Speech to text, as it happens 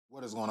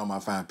What is going on, my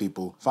fine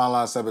people? Fine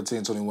Line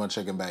 1721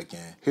 checking back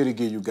in, here to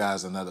give you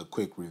guys another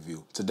quick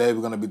review. Today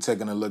we're going to be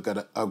taking a look at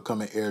an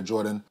upcoming Air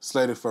Jordan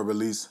slated for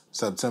release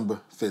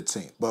September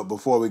 15th. But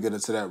before we get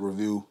into that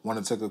review, I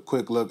want to take a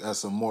quick look at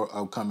some more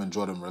upcoming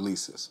Jordan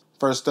releases.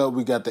 First up,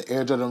 we got the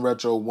Air Jordan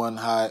Retro 1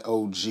 High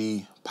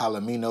OG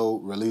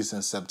Palomino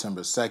releasing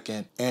September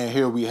 2nd. And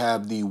here we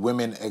have the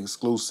women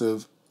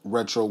exclusive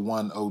Retro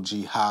 1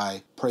 OG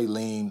High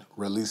Praline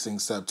releasing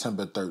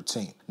September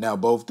 13th. Now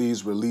both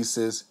these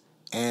releases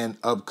and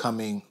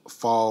upcoming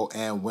fall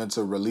and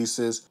winter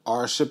releases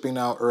are shipping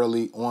out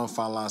early on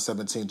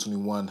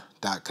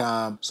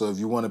FineLine1721.com. So if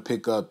you want to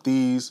pick up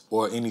these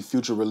or any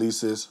future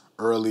releases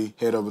early,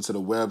 head over to the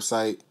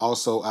website.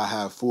 Also, I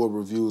have full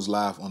reviews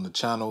live on the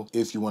channel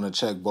if you want to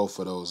check both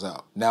of those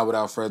out. Now,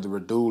 without further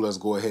ado, let's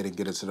go ahead and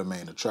get into the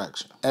main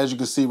attraction. As you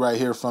can see right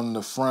here from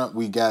the front,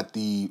 we got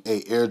the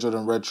Air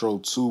Jordan Retro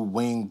 2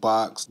 wing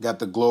box. Got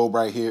the globe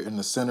right here in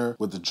the center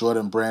with the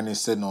Jordan branding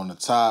sitting on the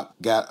top.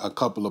 Got a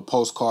couple of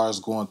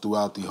postcards going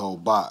throughout the whole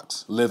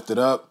box. Lift it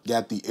up,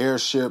 got the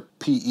AIRSHIP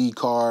PE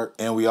card,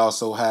 and we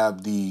also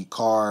have the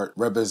card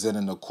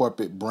representing the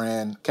corporate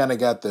brand. Kind of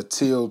got the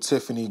teal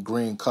Tiffany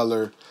green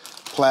color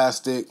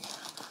plastic.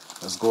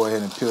 Let's go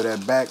ahead and peel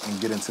that back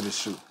and get into the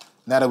shoe.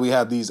 Now that we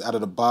have these out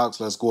of the box,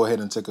 let's go ahead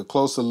and take a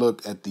closer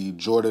look at the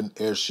Jordan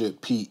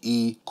AIRSHIP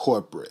PE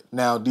corporate.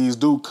 Now these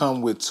do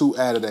come with two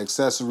added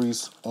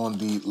accessories. On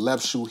the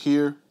left shoe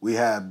here, we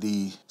have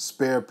the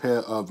spare pair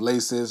of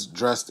laces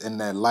dressed in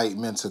that light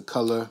MENTA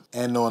color.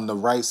 And on the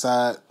right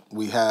side,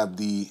 we have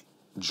the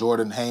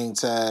Jordan hang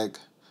tag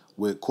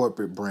with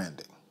corporate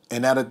branding.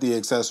 And now that the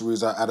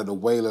accessories are out of the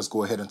way, let's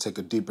go ahead and take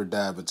a deeper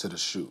dive into the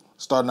shoe.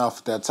 Starting off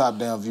with that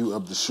top-down view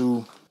of the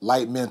shoe,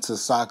 light MENTA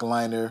sock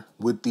liner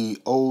with the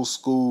old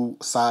school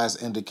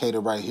size indicator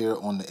right here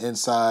on the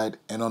inside.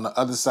 And on the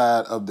other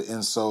side of the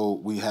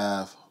insole, we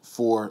have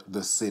For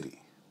the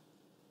City.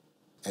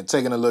 And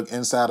taking a look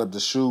inside of the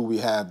shoe, we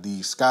have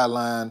the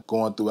skyline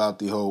going throughout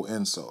the whole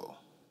insole.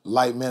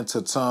 Light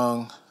MENTA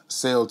tongue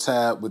sail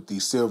tab with the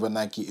silver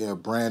Nike Air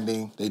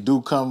branding. They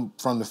do come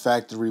from the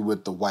factory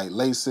with the white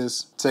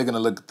laces. Taking a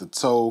look at the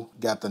toe,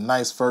 got the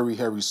nice furry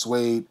hairy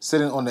suede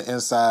sitting on the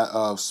inside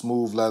of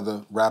smooth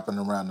leather wrapping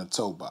around the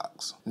toe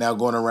box. Now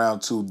going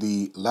around to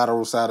the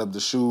lateral side of the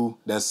shoe,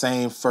 that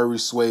same furry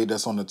suede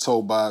that's on the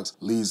toe box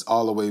leads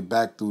all the way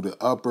back through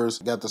the uppers.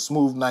 Got the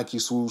smooth Nike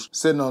swoosh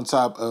sitting on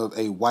top of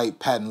a white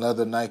patent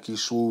leather Nike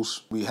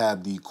swoosh. We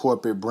have the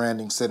corporate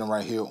branding sitting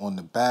right here on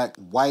the back.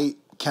 White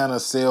kind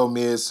of sail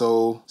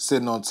midsole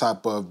sitting on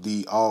top of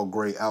the all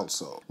gray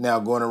outsole. Now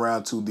going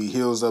around to the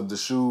heels of the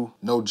shoe,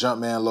 no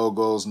Jumpman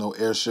logos, no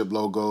AIRSHIP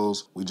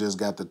logos. We just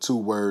got the two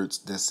words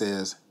that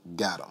says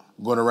got 'em.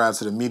 Going around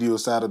to the medial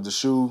side of the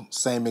shoe,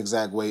 same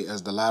exact way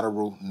as the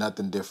lateral,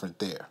 nothing different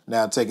there.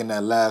 Now taking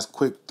that last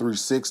quick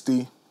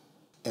 360,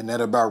 and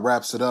that about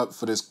wraps it up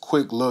for this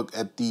quick look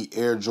at the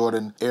Air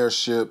Jordan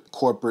AIRSHIP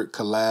corporate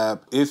collab.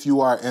 If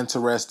you are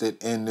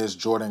interested in this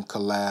Jordan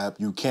collab,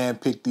 you can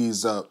pick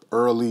these up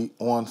early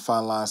on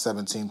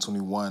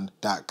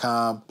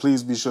FineLine1721.com.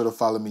 Please be sure to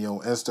follow me on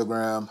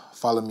Instagram,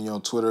 follow me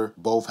on Twitter.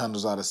 Both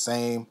handles are the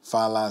same,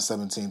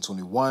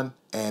 FineLine1721.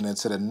 And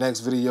until the next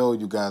video,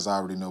 you guys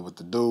already know what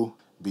to do.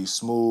 Be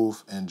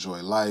smooth,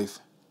 enjoy life,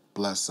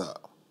 bless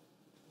up.